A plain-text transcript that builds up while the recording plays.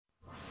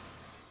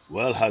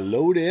Well,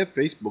 hello there,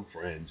 Facebook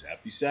friends.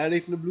 Happy Saturday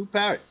from the Blue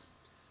Parrot.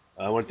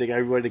 I want to thank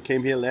everybody that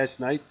came here last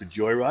night for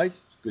Joyride.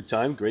 Good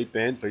time, great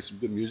band, played some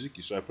good music.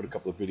 You saw I put a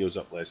couple of videos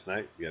up last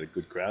night. We had a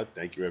good crowd.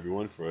 Thank you,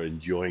 everyone, for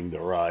enjoying the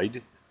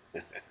ride.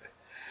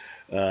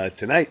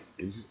 Tonight,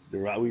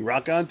 we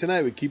rock on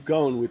tonight. We keep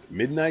going with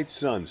Midnight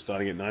Sun,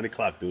 starting at 9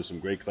 o'clock, doing some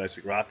great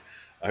classic rock.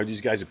 I heard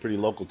these guys are pretty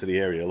local to the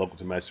area, local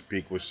to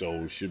Massapequa, so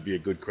it should be a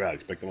good crowd.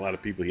 Expecting a lot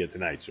of people here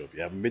tonight. So if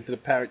you haven't been to the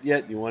Parrot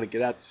yet and you want to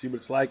get out to see what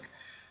it's like,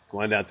 go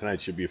on down tonight.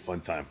 It should be a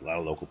fun time. A lot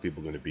of local people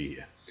are going to be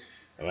here.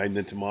 All right, and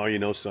then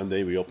tomorrow,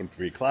 Sunday, we open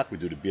 3 o'clock. We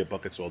do the beer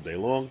buckets all day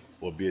long.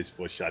 4 beers,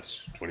 4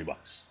 shots, $20.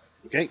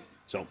 Okay?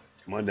 So,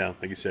 come on down,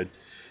 like I said.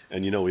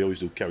 And we always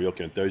do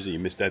karaoke on Thursday. You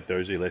missed that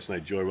Thursday. Last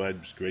night, Joyride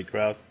was a great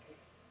crowd.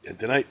 And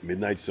tonight,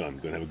 Midnight Sun.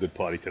 Going to have a good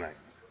party tonight.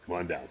 Come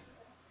on down.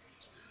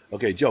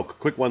 Okay, joke.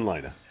 Quick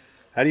one-liner.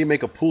 How do you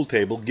make a pool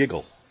table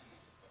giggle?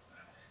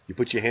 You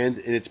put your hand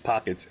in its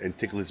pockets and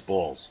tickle its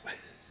balls.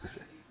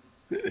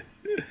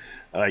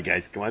 All right,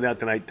 guys, come on down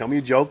tonight. Tell me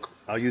a joke.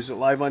 I'll use it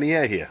live on the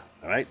air here.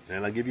 All right?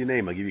 And I'll give you a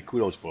name. I'll give you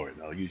kudos for it.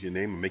 I'll use your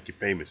name and make you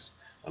famous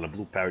on the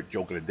Blue Parrot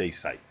Joke of the Day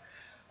site.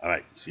 All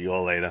right, see you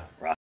all later.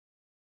 Rock.